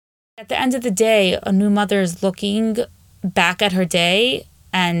At the end of the day, a new mother is looking back at her day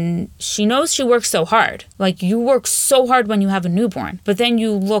and she knows she works so hard. Like, you work so hard when you have a newborn. But then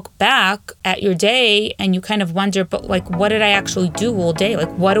you look back at your day and you kind of wonder, but like, what did I actually do all day?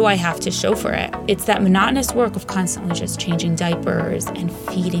 Like, what do I have to show for it? It's that monotonous work of constantly just changing diapers and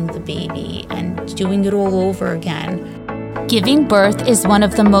feeding the baby and doing it all over again. Giving birth is one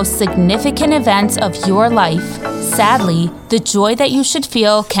of the most significant events of your life. Sadly, the joy that you should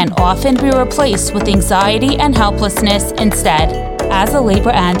feel can often be replaced with anxiety and helplessness instead. As a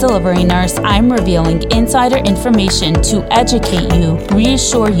labor and delivery nurse, I'm revealing insider information to educate you,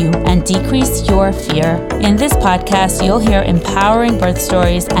 reassure you, and decrease your fear. In this podcast, you'll hear empowering birth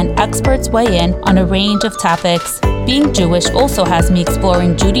stories and experts weigh in on a range of topics. Being Jewish also has me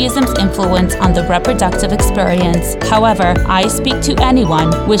exploring Judaism's influence on the reproductive experience. However, I speak to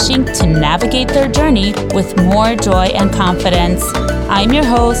anyone wishing to navigate their journey with more joy and confidence. I'm your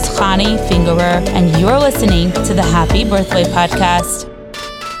host, Chani Fingerer, and you're listening to the Happy Birthway Podcast.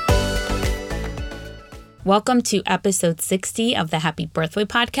 Welcome to episode 60 of the Happy Birthway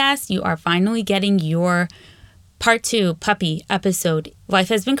Podcast. You are finally getting your part 2 puppy episode. Life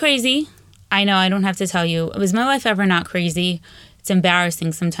has been crazy. I know, I don't have to tell you. Was my life ever not crazy? It's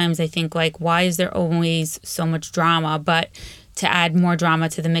embarrassing. Sometimes I think, like, why is there always so much drama? But to add more drama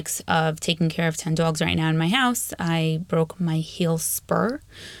to the mix of taking care of 10 dogs right now in my house, I broke my heel spur.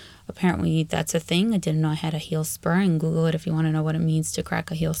 Apparently that's a thing. I didn't know I had a heel spur, and Google it if you want to know what it means to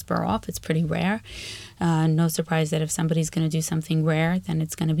crack a heel spur off. It's pretty rare. No surprise that if somebody's going to do something rare, then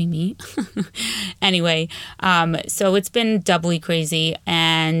it's going to be me. Anyway, so it's been doubly crazy,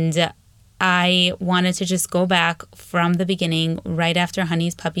 and I wanted to just go back from the beginning, right after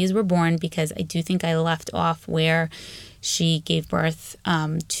Honey's puppies were born, because I do think I left off where she gave birth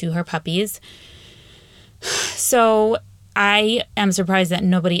to her puppies. So I am surprised that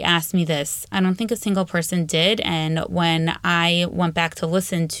nobody asked me this. I don't think a single person did. And when I went back to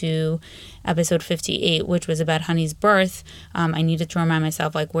listen to episode 58, which was about Honey's birth, I needed to remind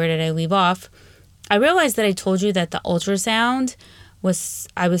myself, like, where did I leave off? I realized that I told you that the ultrasound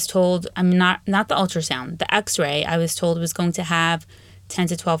I was told, not the ultrasound, the x-ray, I was told was going to have 10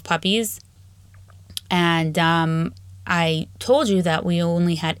 to 12 puppies. And I told you that we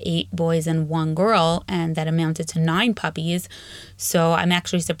only had 8 boys and 1 girl, and that amounted to 9 puppies. So I'm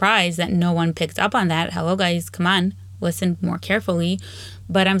actually surprised that no one picked up on that. Hello, guys, come on, listen more carefully.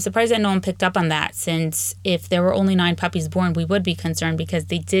 But I'm surprised that no one picked up on that, since if there were only 9 puppies born, we would be concerned, because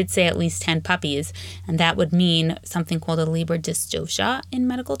they did say at least 10 puppies, and that would mean something called a labor dystocia in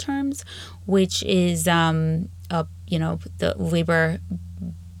medical terms, which is, the labor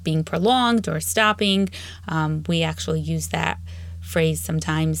being prolonged or stopping. We actually use that phrase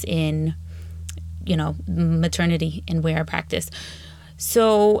sometimes in, maternity and wear practice.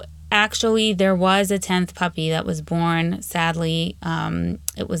 So actually, there was a 10th puppy that was born. Sadly,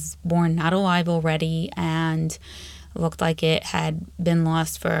 it was born not alive already, and looked like it had been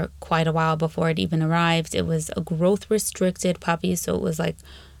lost for quite a while before it even arrived. It was a growth-restricted puppy, so it was like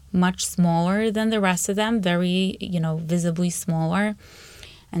much smaller than the rest of them, very, visibly smaller.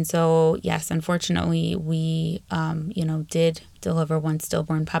 And so, yes, unfortunately, we, did deliver one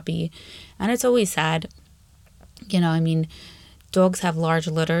stillborn puppy. And it's always sad. Dogs have large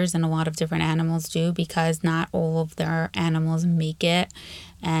litters, and a lot of different animals do, because not all of their animals make it.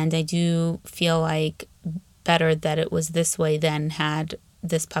 And I do feel like better that it was this way than had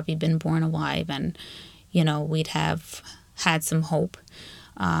this puppy been born alive, and, we'd have had some hope.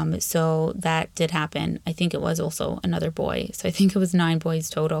 So that did happen. I think it was also another boy. So I think it was 9 boys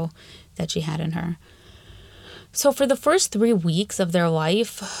total that she had in her. So for the first 3 weeks of their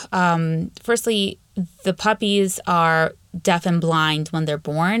life, firstly, the puppies are deaf and blind when they're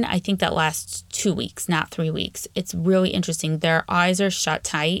born. I think that lasts 2 weeks, not 3 weeks. It's really interesting. Their eyes are shut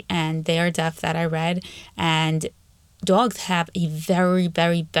tight, and they are deaf, that I read. And dogs have a very,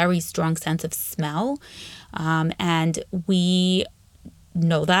 very, very strong sense of smell. And we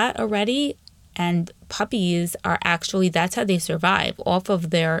know that already. And puppies are actually, that's how they survive, off of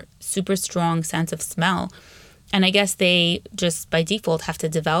their super strong sense of smell. And I guess they just by default have to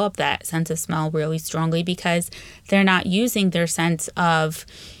develop that sense of smell really strongly, because they're not using their sense of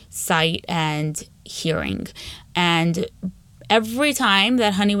sight and hearing. And every time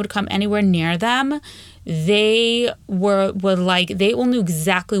that Honey would come anywhere near them, they were like, they all knew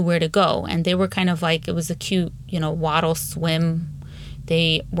exactly where to go. And they were kind of like, it was a cute, waddle swim.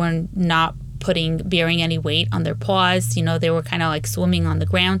 They were not bearing any weight on their paws. They were kind of like swimming on the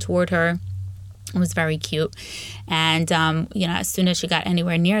ground toward her. It was very cute. And, as soon as she got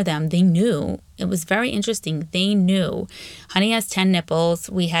anywhere near them, they knew. It was very interesting. They knew. Honey has 10 nipples.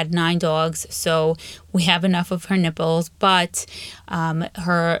 We had 9 dogs, so we have enough of her nipples. But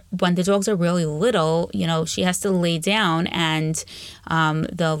when the dogs are really little, she has to lay down, and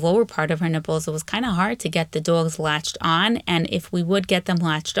the lower part of her nipples, it was kind of hard to get the dogs latched on. And if we would get them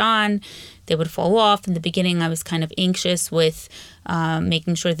latched on, they would fall off. In the beginning, I was kind of anxious with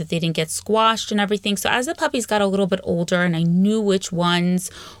making sure that they didn't get squashed and everything. So as the puppies got a little bit older and I knew which ones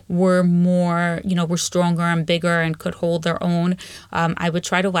were more, were stronger and bigger and could hold their own, I would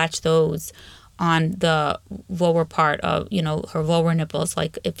try to latch those on the lower part of, her lower nipples,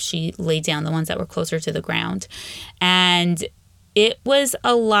 like if she laid down, the ones that were closer to the ground. And it was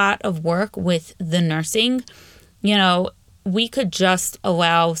a lot of work with the nursing. We could just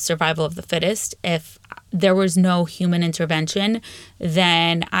allow survival of the fittest. If there was no human intervention,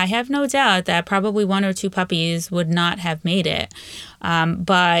 then I have no doubt that probably 1 or 2 puppies would not have made it.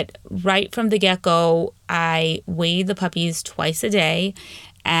 But right from the get-go, I weighed the puppies twice a day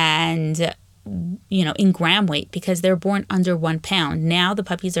and, in gram weight, because they're born under 1 pound. Now the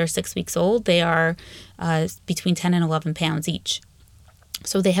puppies are 6 weeks old. They are between 10 and 11 pounds each.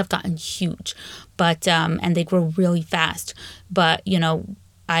 So they have gotten huge, but and they grow really fast. But,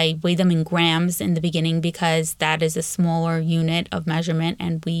 I weigh them in grams in the beginning because that is a smaller unit of measurement,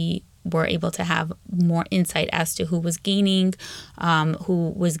 and we were able to have more insight as to who was gaining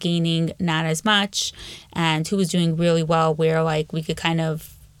not as much, and who was doing really well, where we could kind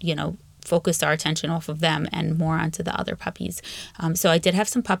of, focused our attention off of them and more onto the other puppies. So I did have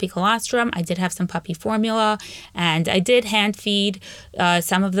some puppy colostrum. I did have some puppy formula, and I did hand feed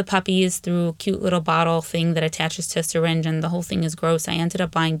some of the puppies through a cute little bottle thing that attaches to a syringe, and the whole thing is gross. I ended up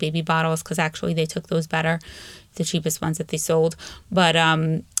buying baby bottles because actually they took those better, the cheapest ones that they sold. But,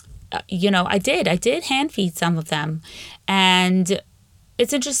 I did hand feed some of them. And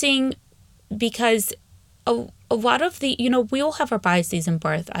it's interesting because a lot of the, we all have our biases in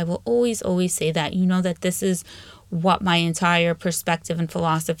birth. I will always say that, that this is what my entire perspective and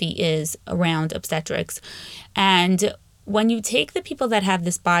philosophy is around obstetrics. And when you take the people that have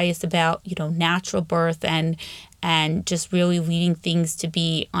this bias about, natural birth and just really leaving things to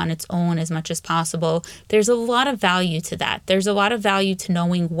be on its own as much as possible, there's a lot of value to that. There's a lot of value to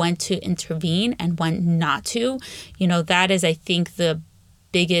knowing when to intervene and when not to. That is, I think, the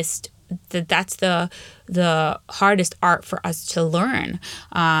biggest, that's the hardest art for us to learn,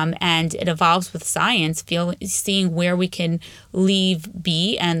 and it evolves with science, seeing where we can leave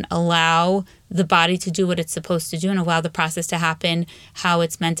be and allow the body to do what it's supposed to do and allow the process to happen how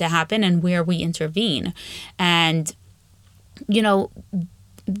it's meant to happen, and where we intervene. And the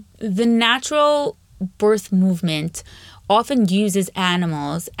natural birth movement often uses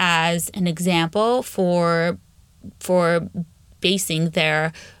animals as an example for basing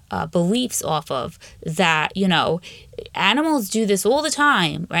their beliefs off of, that, animals do this all the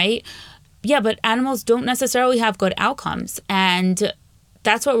time, right? Yeah, but animals don't necessarily have good outcomes. And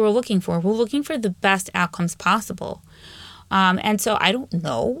that's what we're looking for. We're looking for the best outcomes possible. And so I don't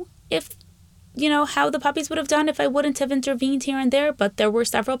know if, how the puppies would have done if I wouldn't have intervened here and there. But there were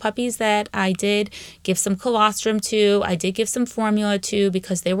several puppies that I did give some colostrum to. I did give some formula to,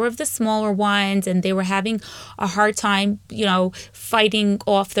 because they were of the smaller ones and they were having a hard time, fighting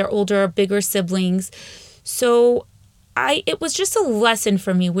off their older, bigger siblings. So it was just a lesson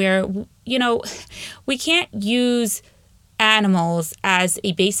for me where, we can't use animals as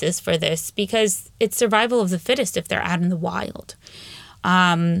a basis for this, because it's survival of the fittest if they're out in the wild.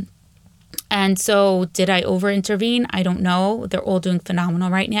 And so did I over-intervene? I don't know. They're all doing phenomenal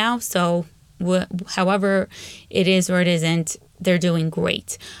right now. So however it is or it isn't, they're doing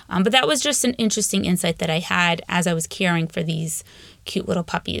great. But that was just an interesting insight that I had as I was caring for these cute little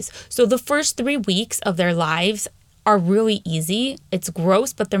puppies. So the first 3 weeks of their lives are really easy. It's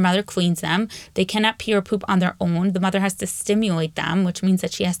gross, but their mother cleans them. They cannot pee or poop on their own. The mother has to stimulate them, which means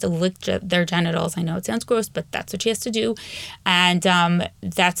that she has to lick their genitals. I know it sounds gross, but that's what she has to do. And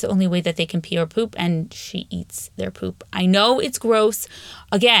that's the only way that they can pee or poop, and she eats their poop. I know it's gross.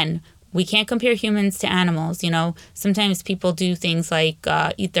 Again, we can't compare humans to animals. Sometimes people do things like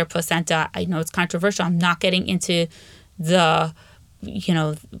eat their placenta. I know it's controversial. I'm not getting into the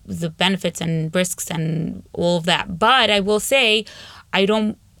benefits and risks and all of that. But I will say, I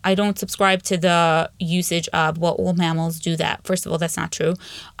don't subscribe to the usage of, well, all mammals do that. First of all, that's not true.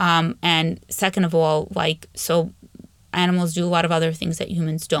 And second of all, so animals do a lot of other things that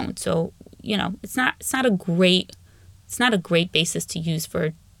humans don't. So, it's not a great basis to use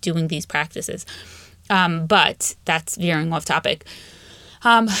for doing these practices. But that's veering off topic.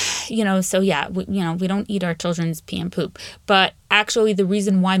 So yeah, we don't eat our children's pee and poop. But actually, the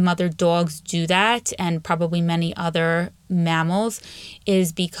reason why mother dogs do that, and probably many other mammals,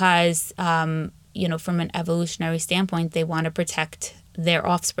 is because, from an evolutionary standpoint, they want to protect their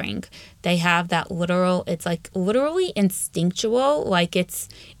offspring. They have that it's like literally instinctual, like it's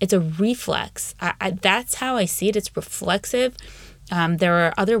a reflex. That's how I see it. It's reflexive. There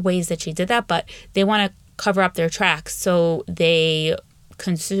are other ways that she did that, but they want to cover up their tracks, so they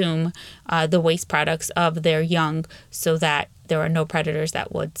consume the waste products of their young so that there are no predators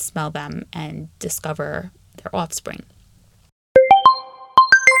that would smell them and discover their offspring.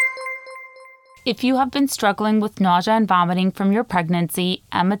 If you have been struggling with nausea and vomiting from your pregnancy,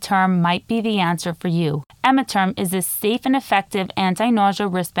 Ematerm might be the answer for you. Ematerm is a safe and effective anti-nausea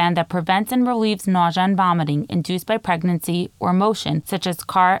wristband that prevents and relieves nausea and vomiting induced by pregnancy or motion, such as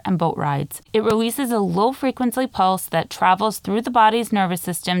car and boat rides. It releases a low-frequency pulse that travels through the body's nervous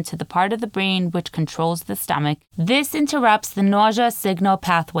system to the part of the brain which controls the stomach. This interrupts the nausea signal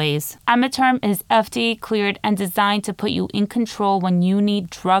pathways. Ematerm is FDA cleared and designed to put you in control when you need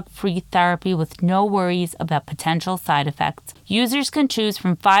drug-free therapy with no worries about potential side effects. Users can choose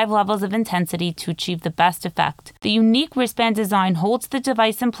from 5 levels of intensity to achieve the best effect. The unique wristband design holds the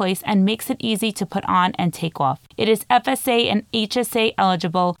device in place and makes it easy to put on and take off. It is FSA and HSA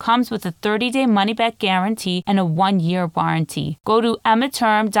eligible, comes with a 30-day money-back guarantee and a 1-year warranty. Go to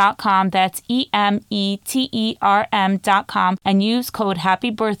ematerm.com, that's EMETERM.com, and use code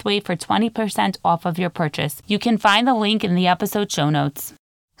HAPPYBIRTHWAY for 20% off of your purchase. You can find the link in the episode show notes.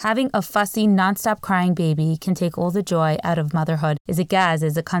 Having a fussy, nonstop crying baby can take all the joy out of motherhood. Is it gas?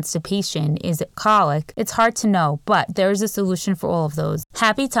 Is it constipation? Is it colic? It's hard to know, but there is a solution for all of those.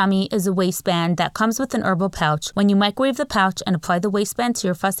 Happy Tummy is a waistband that comes with an herbal pouch. When you microwave the pouch and apply the waistband to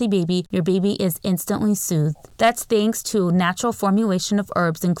your fussy baby, your baby is instantly soothed. That's thanks to a natural formulation of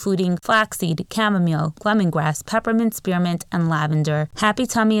herbs including flaxseed, chamomile, lemongrass, peppermint, spearmint, and lavender. Happy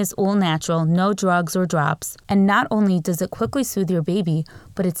Tummy is all natural, no drugs or drops. And not only does it quickly soothe your baby,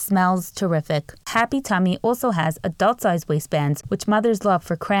 but it smells terrific. Happy Tummy also has adult-sized waistbands, which mothers love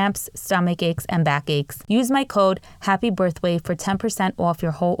for cramps, stomach aches, and back aches. Use my code HAPPYBIRTHWAY for 10% off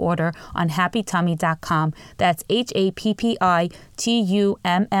your whole order on happytummy.com. That's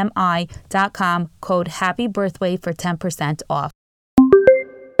HAPPYTUMMI.com, code HAPPYBIRTHWAY for 10% off.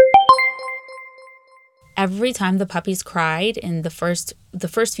 Every time the puppies cried in the first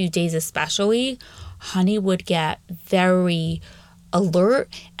few days especially, Honey would get very alert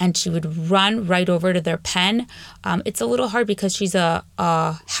and she would run right over to their pen. It's a little hard because she's a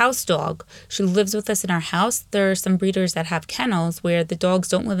house dog. She lives with us in our house. There are some breeders that have kennels where the dogs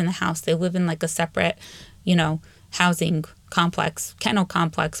don't live in the house. They live in like a separate, housing complex, kennel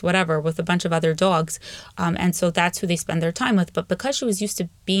complex, whatever, with a bunch of other dogs. And so that's who they spend their time with. But because she was used to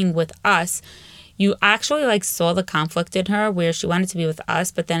being with us, you actually saw the conflict in her where she wanted to be with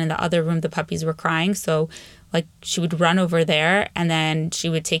us, but then in the other room, the puppies were crying. So she would run over there and then she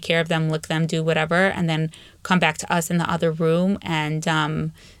would take care of them, lick them, do whatever, and then come back to us in the other room.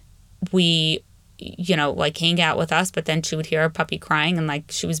 And we, hang out with us, but then she would hear a puppy crying and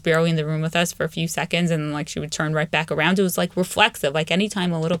she was barely in the room with us for a few seconds and she would turn right back around. It was reflexive.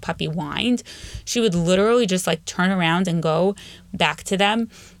 Anytime a little puppy whined, she would literally just turn around and go back to them.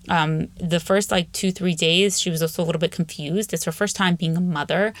 The first 2-3 days, she was also a little bit confused. It's her first time being a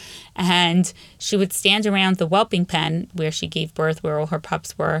mother. And she would stand around the whelping pen where she gave birth, where all her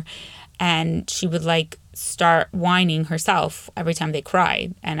pups were. And she would start whining herself every time they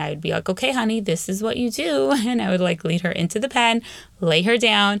cried. And I would be like, okay, honey, this is what you do. And I would lead her into the pen, lay her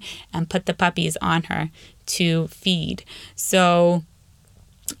down, and put the puppies on her to feed. So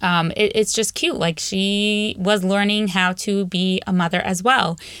it's just cute. She was learning how to be a mother as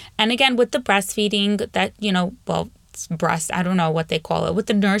well. And again, with the breastfeeding that, it's breast, I don't know what they call it, with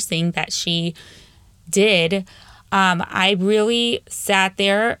the nursing that she did, I really sat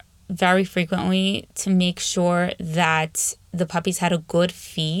there very frequently to make sure that the puppies had a good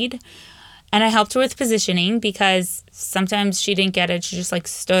feed. And I helped her with positioning because sometimes she didn't get it. She just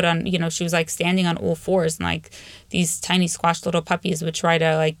stood on, she was standing on all fours and these tiny squashed little puppies would try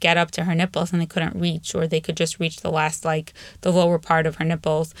to get up to her nipples and they couldn't reach, or they could just reach the last, the lower part of her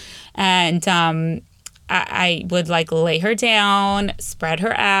nipples. And I would lay her down, spread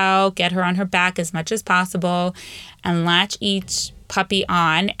her out, get her on her back as much as possible and latch each puppy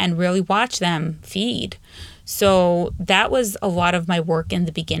on and really watch them feed. So that was a lot of my work in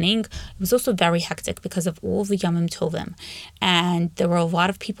the beginning. It was also very hectic because of all the Yamim Tovim. And there were a lot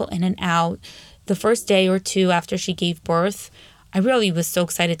of people in and out. The first day or two after she gave birth, I really was so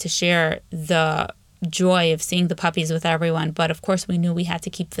excited to share the joy of seeing the puppies with everyone. But of course, we knew we had to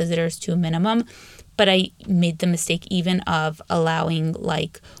keep visitors to a minimum. But I made the mistake even of allowing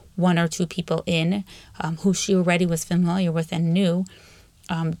like 1 or 2 people in who she already was familiar with and knew,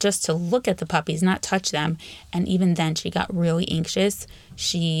 just to look at the puppies, not touch them. And even then, she got really anxious.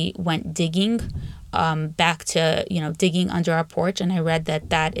 She went digging, back to, digging under our porch. And I read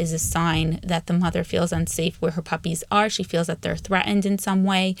that is a sign that the mother feels unsafe where her puppies are. She feels that they're threatened in some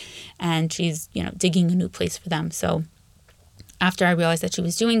way, and she's, digging a new place for them. So after I realized that she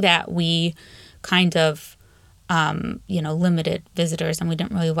was doing that, we kind of, limited visitors, and we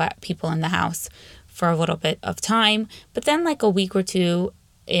didn't really let people in the house for a little bit of time. But then like a week or 2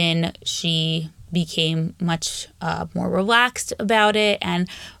 in, she became much more relaxed about it. And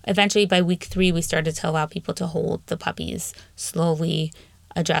eventually by week 3, we started to allow people to hold the puppies, slowly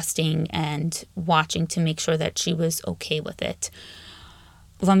adjusting and watching to make sure that she was okay with it.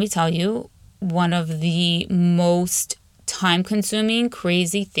 Let me tell you, one of the most time-consuming,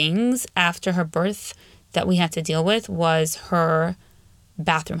 crazy things after her birth that we had to deal with was her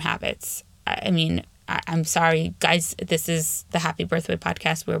bathroom habits. I mean, I'm sorry, guys, this is the Happy Birthday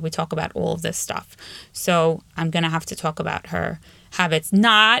podcast where we talk about all of this stuff. So I'm going to have to talk about her habits,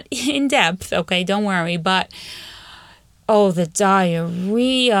 not in depth, okay? Don't worry. But, the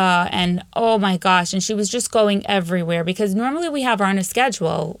diarrhea, and oh my gosh, and she was just going everywhere, because normally we have her on a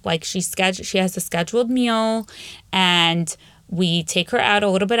schedule. Like she has a scheduled meal, and we take her out a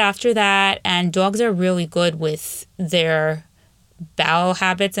little bit after that. And dogs are really good with their bowel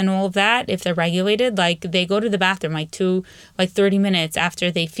habits and all of that. If they're regulated, like they go to the bathroom like 30 minutes after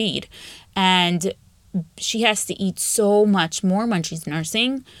they feed. And she has to eat so much more when she's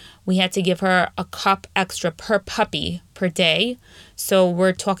nursing. We had to give her a cup extra per puppy per day. So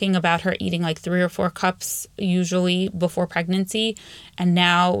we're talking about her eating like 3 or 4 cups usually before pregnancy. And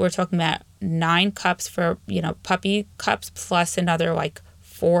now we're talking about 9 cups for, puppy cups, plus another like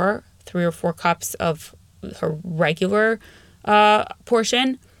 3 or 4 cups of her regular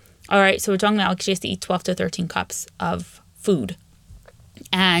portion. All right, so we're talking about like she has to eat 12 to 13 cups of food.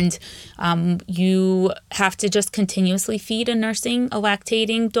 And you have to just continuously feed a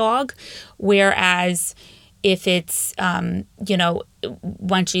lactating dog. Whereas if it's,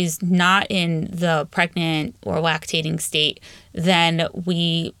 when she's not in the pregnant or lactating state, then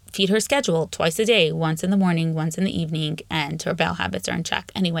we feed her scheduled twice a day, once in the morning, once in the evening, and her bowel habits are in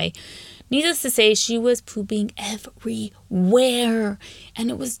check. Anyway, needless to say, she was pooping everywhere,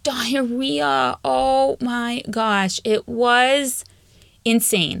 and it was diarrhea. Oh my gosh, it was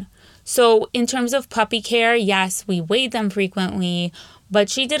insane. So in terms of puppy care, yes, we weighed them frequently, but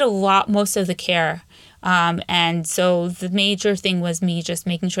she did most of the care. And so the major thing was me just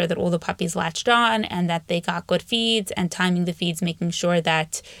making sure that all the puppies latched on and that they got good feeds, and timing the feeds, making sure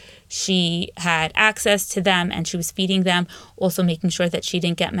that she had access to them and she was feeding them. Also making sure that she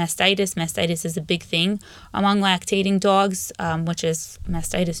didn't get mastitis. Mastitis is a big thing among lactating dogs, which is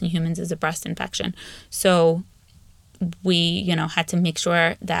mastitis in humans is a breast infection. So we, had to make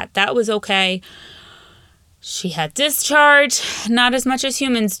sure that was okay. She had discharge, not as much as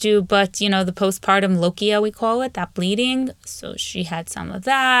humans do, but, the postpartum lochia, we call it, that bleeding. So she had some of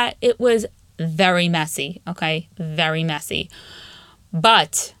that. It was very messy, okay? Very messy.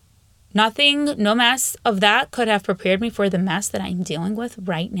 But no mess of that could have prepared me for the mess that I'm dealing with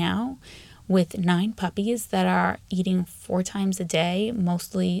right now, with 9 puppies that are eating 4 times a day,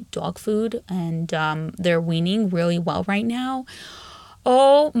 mostly dog food, and they're weaning really well right now.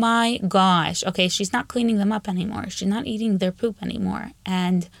 Oh my gosh. Okay, she's not cleaning them up anymore. She's not eating their poop anymore.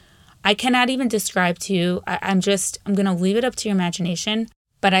 And I cannot even describe to you. I'm going to leave it up to your imagination.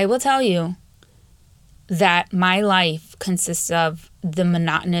 But I will tell you that my life consists of the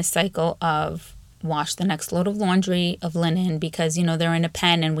monotonous cycle of wash the next load of laundry, of linen, because, they're in a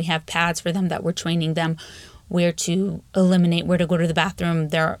pen and we have pads for them that we're training them where to eliminate, where to go to the bathroom.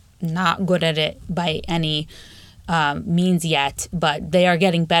 They're not good at it by any means yet, but they are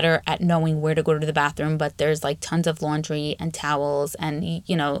getting better at knowing where to go to the bathroom. But there's like tons of laundry and towels, and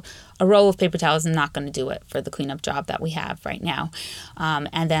a roll of paper towels is not going to do it for the cleanup job that we have right now.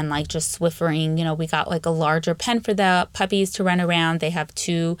 And then like just Swiffering, we got like a larger pen for the puppies to run around. They have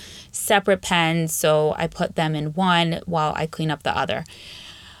 2 separate pens, so I put them in one while I clean up the other.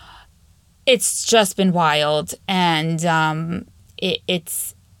 It's just been wild, and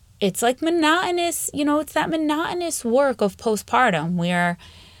it's like monotonous, it's that monotonous work of postpartum where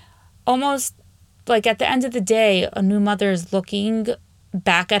almost like at the end of the day, a new mother is looking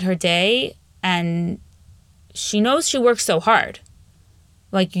back at her day and she knows she works so hard.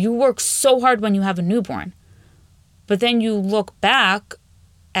 Like you work so hard when you have a newborn, but then you look back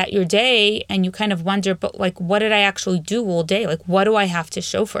at your day and you kind of wonder, but like, what did I actually do all day? Like, what do I have to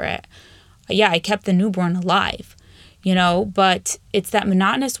show for it? Yeah, I kept the newborn alive, but it's that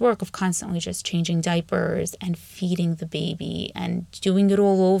monotonous work of constantly just changing diapers and feeding the baby and doing it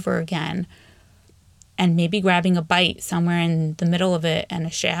all over again, and maybe grabbing a bite somewhere in the middle of it and a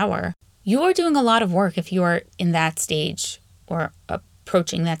shower. You are doing a lot of work if you are in that stage or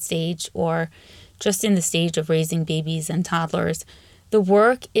approaching that stage or just in the stage of raising babies and toddlers. The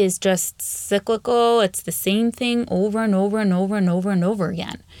work is just cyclical. It's the same thing over and over and over and over and over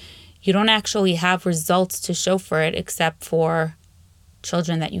again. You don't actually have results to show for it except for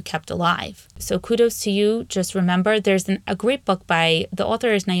children that you kept alive. So kudos to you. Just remember, there's a great book by, the author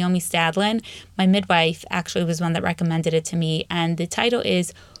is Naomi Stadlin. My midwife actually was one that recommended it to me. And the title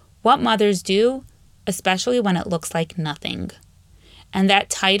is What Mothers Do, Especially When It Looks Like Nothing. And that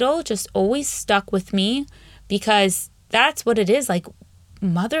title just always stuck with me because that's what it is. Like,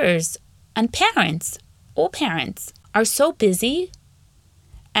 mothers and parents, all parents, are so busy.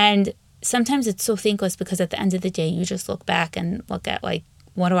 And sometimes it's so thankless because at the end of the day, you just look back and look at, like,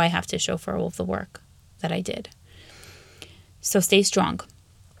 what do I have to show for all of the work that I did? So stay strong.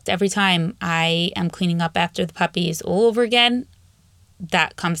 Every time I am cleaning up after the puppies all over again,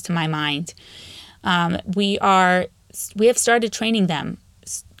 that comes to my mind. We have started training them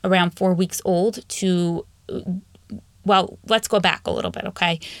around 4 weeks old to, well, let's go back a little bit,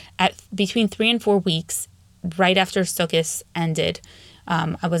 okay? At between 3 and 4 weeks, right after Sukkot ended,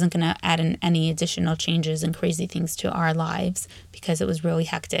 I wasn't going to add in any additional changes and crazy things to our lives because it was really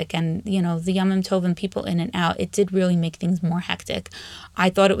hectic. And, the Yom Tov and people in and out, it did really make things more hectic. I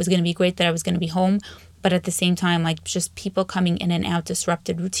thought it was going to be great that I was going to be home, but at the same time, like, just people coming in and out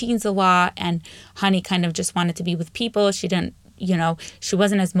disrupted routines a lot. And Honey kind of just wanted to be with people. She didn't, she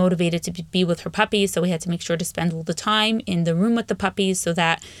wasn't as motivated to be with her puppies. So we had to make sure to spend all the time in the room with the puppies so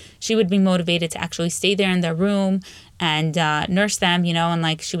that she would be motivated to actually stay there in their room and nurse them, and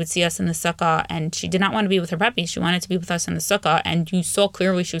like she would see us in the sukkah and she did not want to be with her puppies. She wanted to be with us in the sukkah. And you saw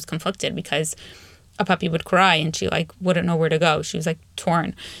clearly she was conflicted because a puppy would cry and she like wouldn't know where to go. She was like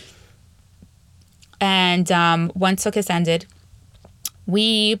torn. And once Sukkot ended,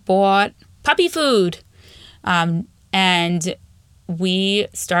 we bought puppy food. And we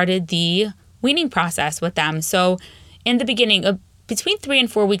started the weaning process with them. So in the beginning, between 3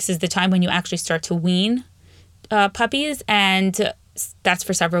 and 4 weeks is the time when you actually start to wean puppies. And that's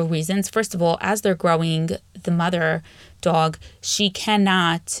for several reasons. First of all, as they're growing, the mother dog, she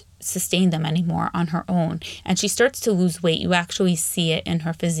cannot sustain them anymore on her own. And she starts to lose weight. You actually see it in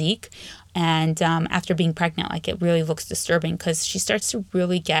her physique. And after being pregnant, like, it really looks disturbing because she starts to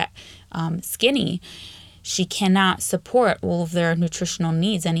really get skinny. She cannot support all of their nutritional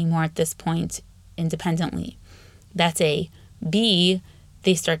needs anymore at this point independently. That's A. B,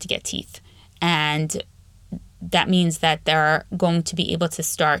 they start to get teeth. And that means that they're going to be able to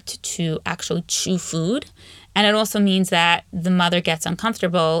start to actually chew food. And it also means that the mother gets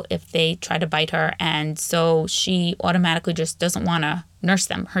uncomfortable if they try to bite her. And so she automatically just doesn't want to nurse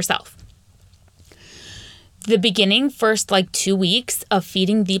them herself. The beginning, first 2 weeks of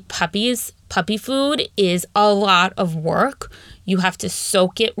feeding the puppies puppy food is a lot of work. You have to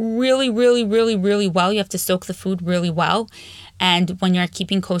soak it really, really, really, really well. You have to soak the food really well. And when you're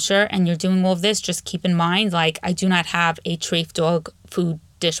keeping kosher and you're doing all of this, just keep in mind, I do not have a Trafe dog food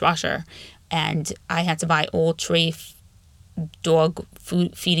dishwasher. And I had to buy all Trafe dog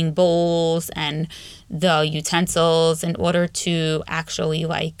food feeding bowls and the utensils in order to actually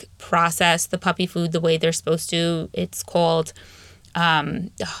process the puppy food the way they're supposed to. It's called GR.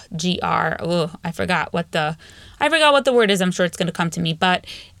 Oh, I forgot what the word is. I'm sure it's going to come to me, but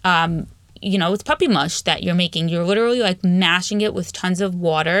it's puppy mush that you're making. You're literally mashing it with tons of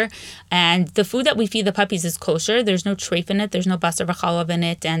water. And the food that we feed the puppies is kosher. There's no treif in it. There's no basar v'chalav in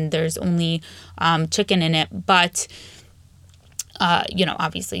it. And there's only chicken in it. But,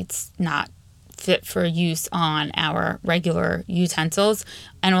 obviously it's not fit for use on our regular utensils.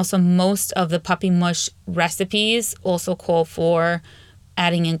 And also most of the puppy mush recipes also call for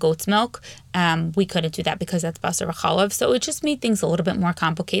adding in goat's milk. We couldn't do that because that's basar v'chalav. So it just made things a little bit more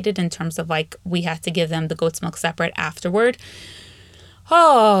complicated in terms of we had to give them the goat's milk separate afterward.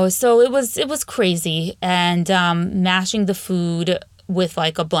 Oh, so it was crazy. And mashing the food with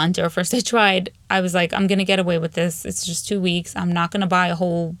a blender. First I was I'm going to get away with this. It's just 2 weeks. I'm not going to buy a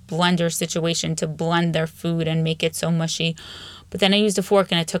whole blender situation to blend their food and make it so mushy. But then I used a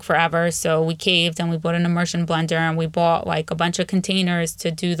fork and it took forever. So we caved and we bought an immersion blender and we bought a bunch of containers to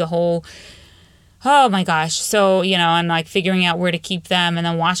do the whole, oh my gosh. So, and figuring out where to keep them and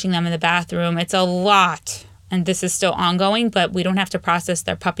then washing them in the bathroom. It's a lot and this is still ongoing, but we don't have to process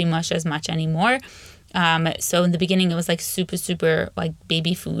their puppy mush as much anymore. So in the beginning, it was like super, super like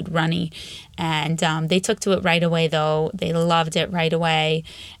baby food runny. And they took to it right away, though. They loved it right away.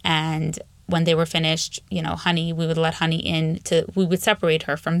 And when they were finished, Honey, we would let Honey we would separate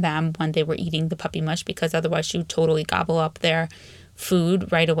her from them when they were eating the puppy mush, because otherwise she would totally gobble up their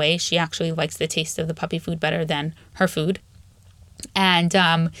food right away. She actually likes the taste of the puppy food better than her food. And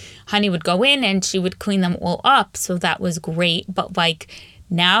Honey would go in and she would clean them all up. So that was great. But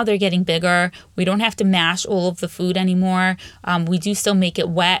now they're getting bigger. We don't have to mash all of the food anymore. We do still make it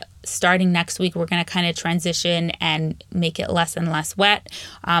wet. Starting next week, we're going to kind of transition and make it less and less wet.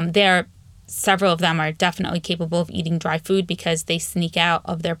 Several of them are definitely capable of eating dry food because they sneak out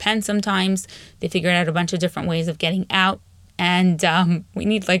of their pen sometimes. They figured out a bunch of different ways of getting out. And we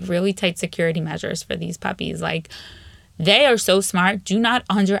need really tight security measures for these puppies. They are so smart. Do not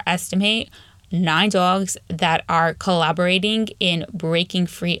underestimate 9 dogs that are collaborating in breaking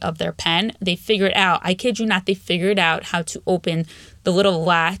free of their pen. They figured out, I kid you not, they figured out how to open the little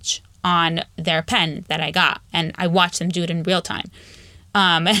latch on their pen that I got. And I watched them do it in real time.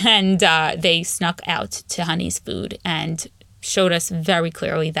 And they snuck out to Honey's food and showed us very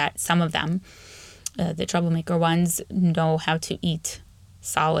clearly that some of them, the troublemaker ones, know how to eat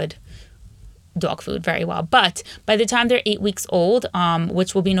solid dog food very well. But by the time they're 8 weeks old,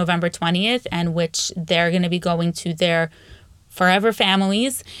 which will be November 20th, and which they're going to be going to their forever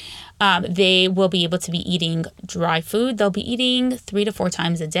families, they will be able to be eating dry food. They'll be eating 3 to 4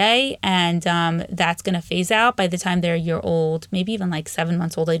 times a day, and that's going to phase out by the time they're a year old, maybe even 7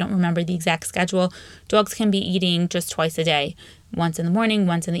 months old. I don't remember the exact schedule. Dogs can be eating just twice a day, once in the morning,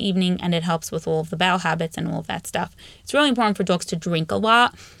 once in the evening, and it helps with all of the bowel habits and all of that stuff. It's really important for dogs to drink a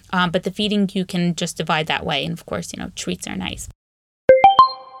lot, but the feeding you can just divide that way. And of course, treats are nice.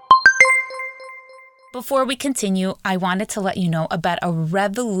 Before we continue, I wanted to let you know about a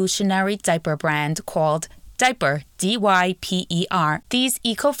revolutionary diaper brand called Diaper, D-Y-P-E-R. These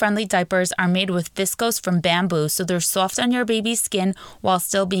eco-friendly diapers are made with viscose from bamboo, so they're soft on your baby's skin while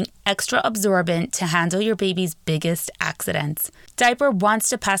still being extra absorbent to handle your baby's biggest accidents. Diaper wants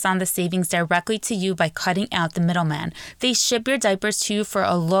to pass on the savings directly to you by cutting out the middleman. They ship your diapers to you for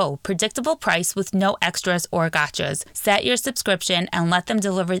a low, predictable price with no extras or gotchas. Set your subscription and let them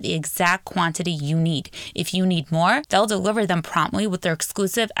deliver the exact quantity you need. If you need more, they'll deliver them promptly with their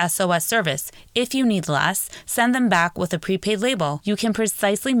exclusive SOS service. If you need less, send them back with a prepaid label. You can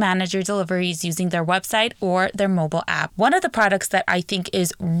precisely manage your deliveries using their website or their mobile app. One of the products that I think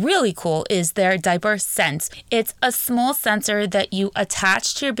is really cool is their Diaper Sense. It's a small sensor that you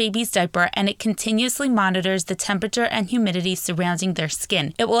attach to your baby's diaper, and it continuously monitors the temperature and humidity surrounding their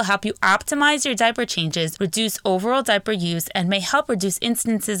skin. It will help you optimize your diaper changes, reduce overall diaper use, and may help reduce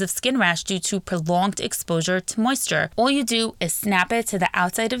instances of skin rash due to prolonged exposure to moisture. All you do is snap it to the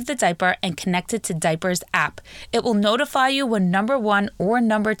outside of the diaper and connect it to Diaper's app. It will notify you when number 1 or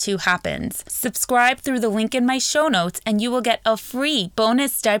number 2 happens. Subscribe through the link in my show notes and you will get a free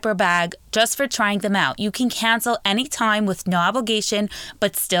bonus diaper bag just for trying them out. You can cancel anytime with no obligation,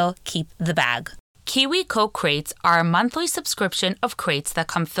 but still keep the bag. KiwiCo crates are a monthly subscription of crates that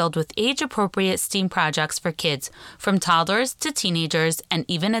come filled with age-appropriate STEAM projects for kids, from toddlers to teenagers and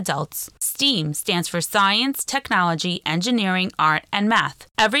even adults. STEAM stands for science, technology, engineering, art, and math.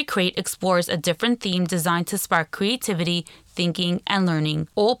 Every crate explores a different theme designed to spark creativity, thinking, and learning.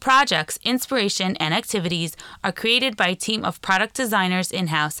 All projects, inspiration, and activities are created by a team of product designers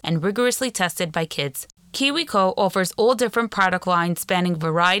in-house and rigorously tested by kids. KiwiCo offers all different product lines spanning a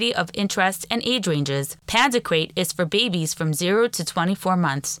variety of interests and age ranges. Panda Crate is for babies from 0 to 24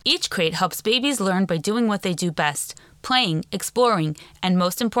 months. Each crate helps babies learn by doing what they do best: playing, exploring, and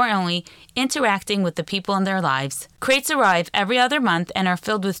most importantly, interacting with the people in their lives. Crates arrive every other month and are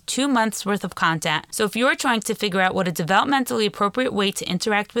filled with 2 months worth of content. So if you're trying to figure out what a developmentally appropriate way to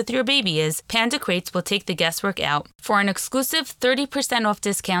interact with your baby is, Panda Crates will take the guesswork out. For an exclusive 30% off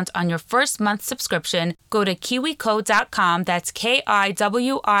discount on your first month subscription, go to kiwico.com, that's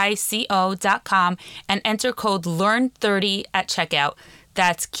KIWICO.com, and enter code LEARN30 at checkout.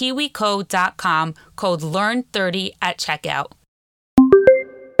 That's kiwico.com, code LEARN30 at checkout.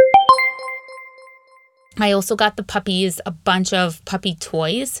 I also got the puppies a bunch of puppy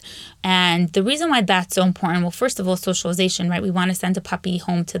toys. And the reason why that's so important, well, first of all, socialization, right? We want to send a puppy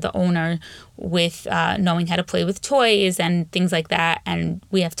home to the owner with knowing how to play with toys and things like that. And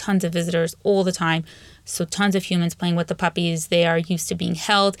we have tons of visitors all the time. So tons of humans playing with the puppies. They are used to being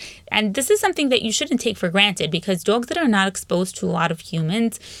held. And this is something that you shouldn't take for granted, because dogs that are not exposed to a lot of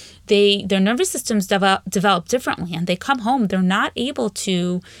humans, their nervous systems develop differently. And they come home, they're not able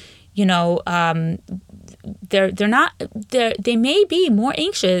to, they may be more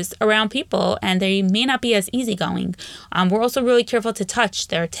anxious around people, and they may not be as easygoing. We're also really careful to touch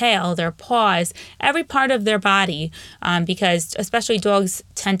their tail, their paws, every part of their body, because especially dogs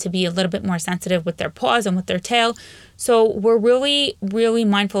tend to be a little bit more sensitive with their paws and with their tail. So we're really, really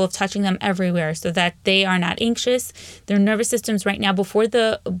mindful of touching them everywhere so that they are not anxious. Their nervous systems right now, before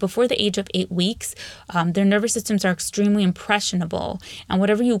the age of 8 weeks, their nervous systems are extremely impressionable. And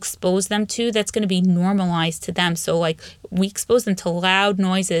whatever you expose them to, that's going to be normalized to them. So like we expose them to loud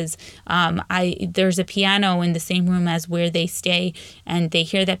noises. There's a piano in the same room as where they stay, and they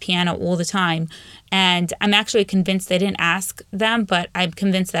hear that piano all the time. And I'm actually convinced, they didn't ask them, but I'm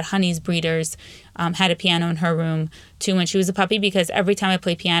convinced that Honey's breeders had a piano in her room too when she was a puppy, because every time I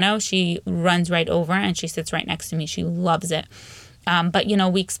play piano, she runs right over and she sits right next to me. She loves it. But,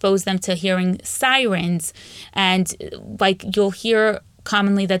 we expose them to hearing sirens, and like you'll hear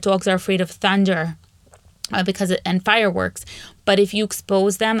commonly that dogs are afraid of thunder and fireworks. But if you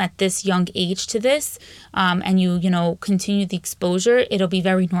expose them at this young age to this, and you continue the exposure, it'll be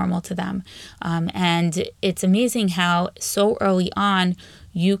very normal to them. And it's amazing how so early on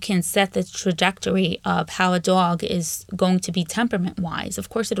you can set the trajectory of how a dog is going to be temperament-wise. Of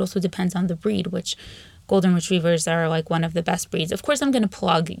course, it also depends on the breed, which Golden Retrievers are like one of the best breeds. Of course, I'm going to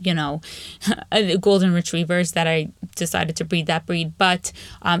plug, Golden Retrievers that I decided to breed that breed. But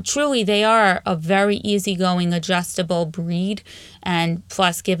truly, they are a very easygoing, adjustable breed. And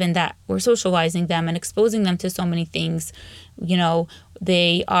plus, given that we're socializing them and exposing them to so many things,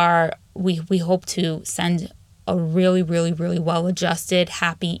 they are, we hope to send a really, really, really well-adjusted,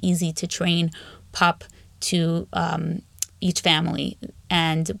 happy, easy-to-train pup to each family.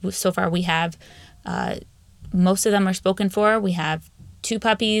 And so far, we have... most of them are spoken for. We have 2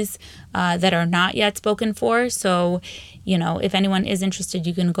 puppies that are not yet spoken for. So, if anyone is interested,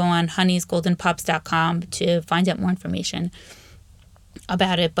 you can go on honeysgoldenpups.com to find out more information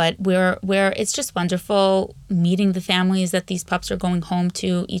about it. But it's just wonderful meeting the families that these pups are going home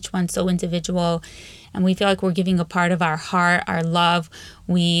to, each one so individual. And we feel like we're giving a part of our heart, our love.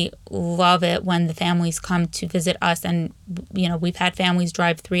 We love it when the families come to visit us. And, we've had families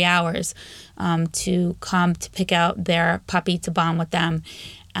drive 3 hours to come to pick out their puppy to bond with them.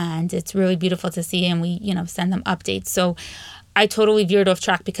 And it's really beautiful to see. And we, send them updates. So I totally veered off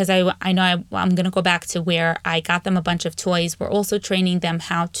track because I know I'm going to go back to where I got them a bunch of toys. We're also training them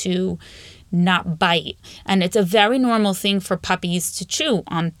how to not bite. And it's a very normal thing for puppies to chew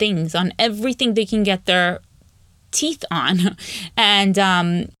on things, on everything they can get their teeth on. And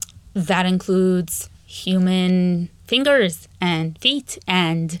that includes human fingers and feet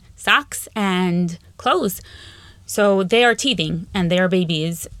and socks and clothes. So they are teething and they are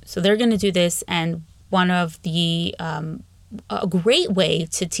babies. So they're going to do this. And one of the a great way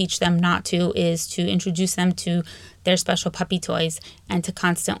to teach them not to is to introduce them to their special puppy toys and to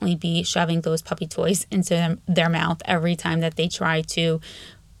constantly be shoving those puppy toys into their mouth every time that they try to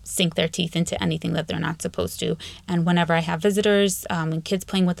sink their teeth into anything that they're not supposed to. And whenever I have visitors and kids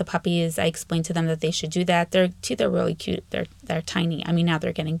playing with the puppies, I explain to them that they should do that. Their teeth are really cute. They're tiny. I mean, now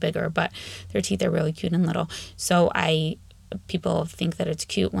they're getting bigger, but their teeth are really cute and little. So people think that it's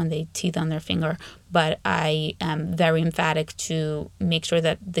cute when they teeth on their finger, but I am very emphatic to make sure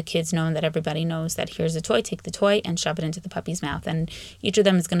that the kids know and that everybody knows that here's a toy, take the toy and shove it into the puppy's mouth. And each of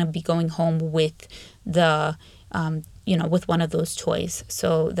them is going to be going home with with one of those toys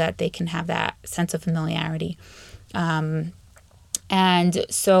so that they can have that sense of familiarity. And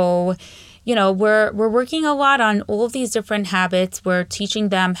so, we're working a lot on all of these different habits. We're teaching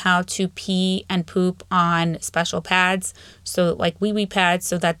them how to pee and poop on special pads, so like wee-wee pads,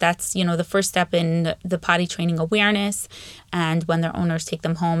 so that's, the first step in the potty training awareness. And when their owners take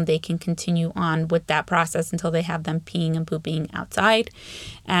them home, they can continue on with that process until they have them peeing and pooping outside.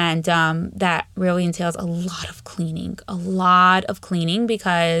 And that really entails a lot of cleaning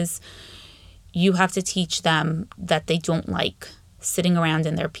because you have to teach them that they don't like sitting around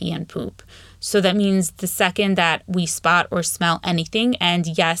in their pee and poop. So that means the second that we spot or smell anything,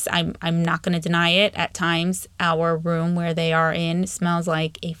 and yes, I'm not going to deny it, at times our room where they are in smells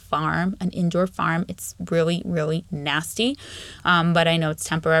like a farm, an indoor farm. It's really, really nasty, but I know it's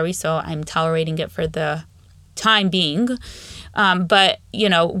temporary, so I'm tolerating it for the time being. But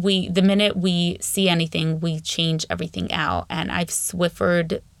the minute we see anything, we change everything out. And I've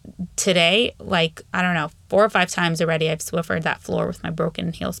Swiffered today, 4 or 5 times already. I've Swiffered that floor with my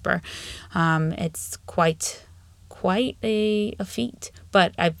broken heel spur. It's quite a feat,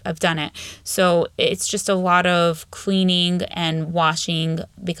 but I've done it. So it's just a lot of cleaning and washing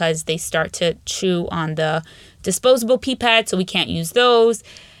because they start to chew on the disposable pee pads, so we can't use those.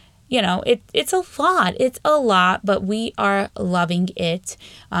 it's a lot. It's a lot, but we are loving it.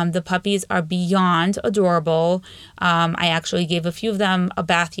 The puppies are beyond adorable. I actually gave a few of them a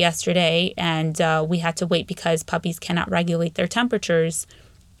bath yesterday, and we had to wait because puppies cannot regulate their temperatures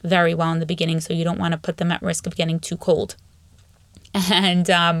very well in the beginning, so you don't want to put them at risk of getting too cold. And,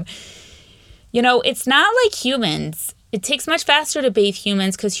 it's not like humans. It takes much faster to bathe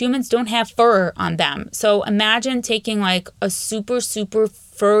humans because humans don't have fur on them. So imagine taking like a super, super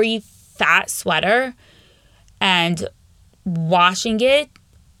furry, fat sweater and washing it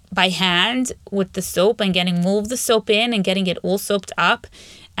by hand with the soap and getting all of the soap in and getting it all soaped up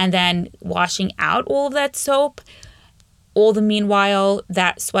and then washing out all of that soap. All the meanwhile,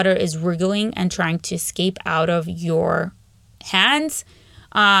 that sweater is wriggling and trying to escape out of your hands.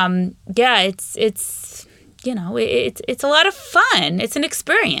 It's a lot of fun. It's an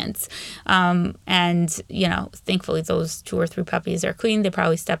experience. Thankfully those 2 or 3 puppies are clean. They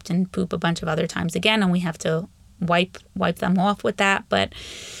probably stepped in poop a bunch of other times again, and we have to wipe them off with that. But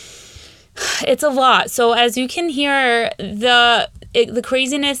it's a lot. So as you can hear, the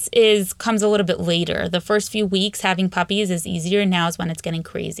craziness comes a little bit later. The first few weeks having puppies is easier. Now is when it's getting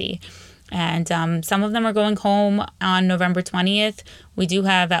crazy. And some of them are going home on November 20th. We do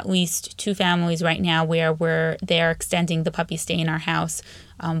have at least 2 families right now where they're extending the puppy stay in our house.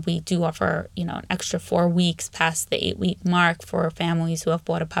 We do offer, an extra 4 weeks past the 8-week mark for families who have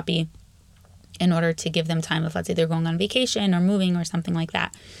bought a puppy in order to give them time if, let's say, they're going on vacation or moving or something like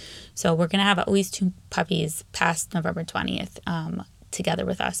that. So we're going to have at least 2 puppies past November 20th together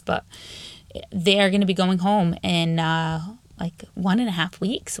with us. But they're going to be going home in 1.5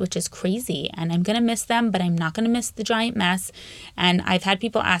 weeks, which is crazy. And I'm going to miss them, but I'm not going to miss the giant mess. And I've had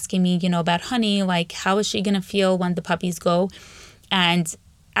people asking me, about Honey, like, how is she going to feel when the puppies go? And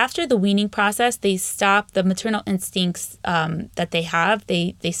after the weaning process, they stop the maternal instincts that they have.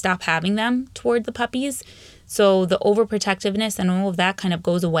 They stop having them toward the puppies. So the overprotectiveness and all of that kind of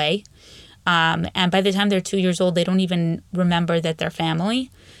goes away. And by the time they're 2 years old, they don't even remember that they're family.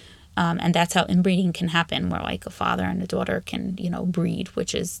 And that's how inbreeding can happen, where like a father and a daughter can, breed,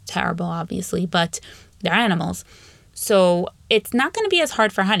 which is terrible, obviously, but they're animals. So it's not going to be as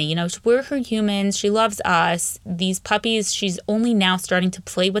hard for Honey. We're her humans. She loves us. These puppies, she's only now starting to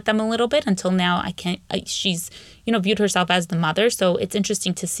play with them a little bit. Until now, she's, viewed herself as the mother. So it's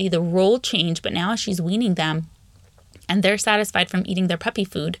interesting to see the role change. But now she's weaning them and they're satisfied from eating their puppy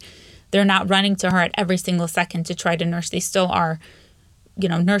food. They're not running to her at every single second to try to nurse. They still are,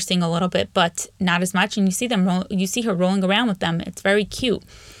 nursing a little bit, but not as much. And you see her rolling around with them. It's very cute.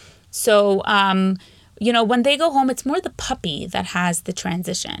 So, when they go home, it's more the puppy that has the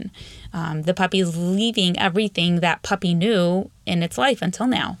transition. The puppy is leaving everything that puppy knew in its life until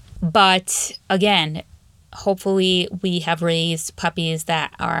now. But again, hopefully we have raised puppies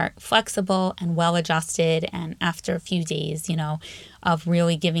that are flexible and well-adjusted. And after a few days, of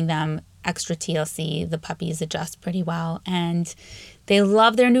really giving them extra TLC, the puppies adjust pretty well. And they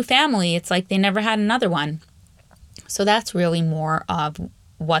love their new family. It's like they never had another one. So that's really more of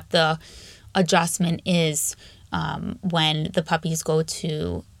what the adjustment is when the puppies go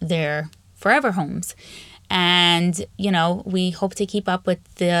to their forever homes. And, we hope to keep up with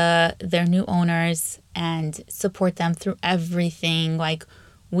their new owners and support them through everything. Like,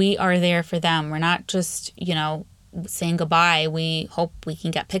 we are there for them. We're not just, saying goodbye. We hope we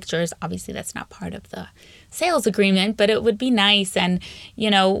can get pictures. Obviously, that's not part of the sales agreement, but it would be nice. And,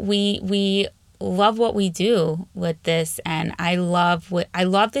 we love what we do with this, and I love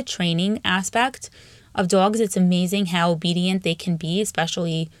the training aspect of dogs. It's amazing how obedient they can be,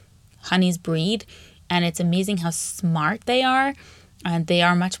 especially Honey's breed, and it's amazing how smart they are, and they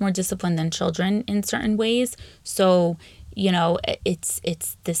are much more disciplined than children in certain ways. So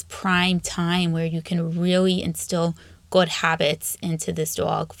it's this prime time where you can really instill good habits into this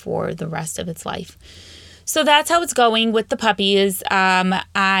dog for the rest of its life. So that's how it's going with the puppies.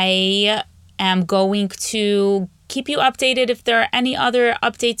 I am going to keep you updated if there are any other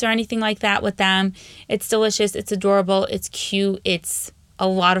updates or anything like that with them. It's delicious. It's adorable. It's cute. It's a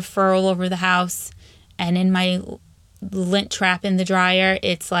lot of fur all over the house. And in my lint trap in the dryer,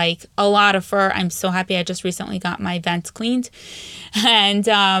 it's like a lot of fur. I'm so happy. I just recently got my vents cleaned. And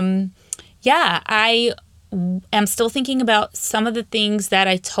I am still thinking about some of the things that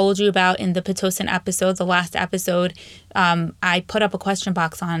I told you about in the Pitocin episode, the last episode. I put up a question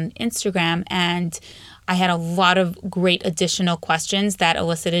box on Instagram, and I had a lot of great additional questions that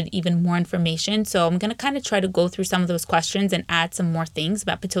elicited even more information. So I'm going to kind of try to go through some of those questions and add some more things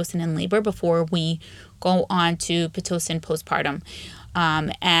about Pitocin and labor before we go on to Pitocin postpartum.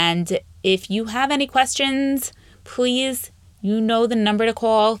 And if you have any questions, please, the number to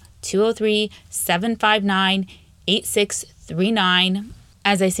call, 203-759-8639.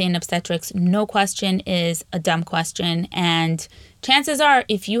 As I say in obstetrics, no question is a dumb question. And chances are,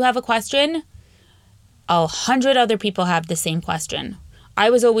 if you have a question, 100 other people have the same question. I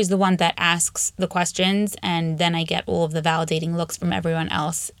was always the one that asks the questions, and then I get all of the validating looks from everyone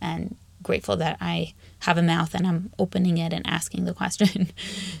else, and grateful that I have a mouth and I'm opening it and asking the question.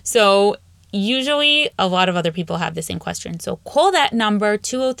 So usually a lot of other people have the same question. So call that number,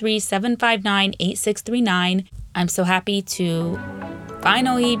 203-759-8639. I'm so happy to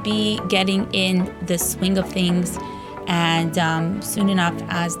finally be getting in the swing of things. And soon enough,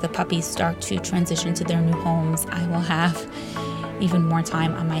 as the puppies start to transition to their new homes, I will have even more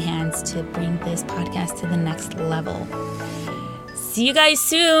time on my hands to bring this podcast to the next level. See you guys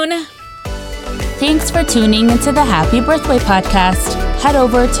soon. Thanks for tuning into the Happy Birthway Podcast. Head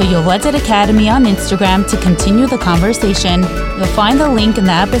over to Yoledet Academy on Instagram to continue the conversation. You'll find the link in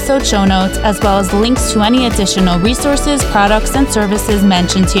the episode show notes, as well as links to any additional resources, products, and services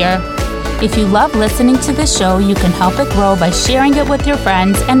mentioned here. If you love listening to the show, you can help it grow by sharing it with your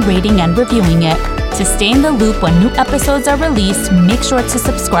friends and rating and reviewing it. To stay in the loop when new episodes are released, make sure to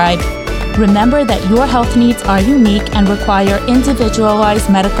subscribe. Remember that your health needs are unique and require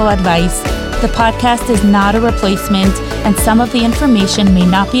individualized medical advice. The podcast is not a replacement, and some of the information may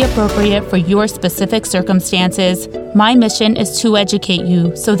not be appropriate for your specific circumstances. My mission is to educate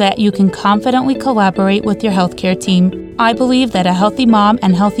you so that you can confidently collaborate with your healthcare team. I believe that a healthy mom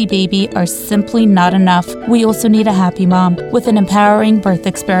and healthy baby are simply not enough. We also need a happy mom with an empowering birth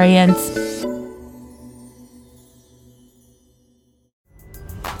experience.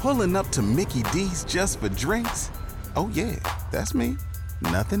 Pulling up to Mickey D's just for drinks? Oh yeah, that's me.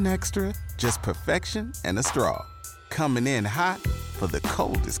 Nothing extra, just perfection and a straw. Coming in hot for the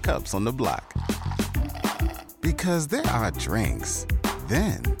coldest cups on the block. Because there are drinks.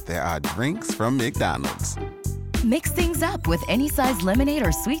 Then there are drinks from McDonald's. Mix things up with any size lemonade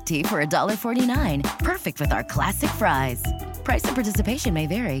or sweet tea for $1.49. Perfect with our classic fries. Price and participation may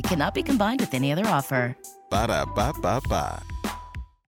vary. Cannot be combined with any other offer. Ba-da-ba-ba-ba.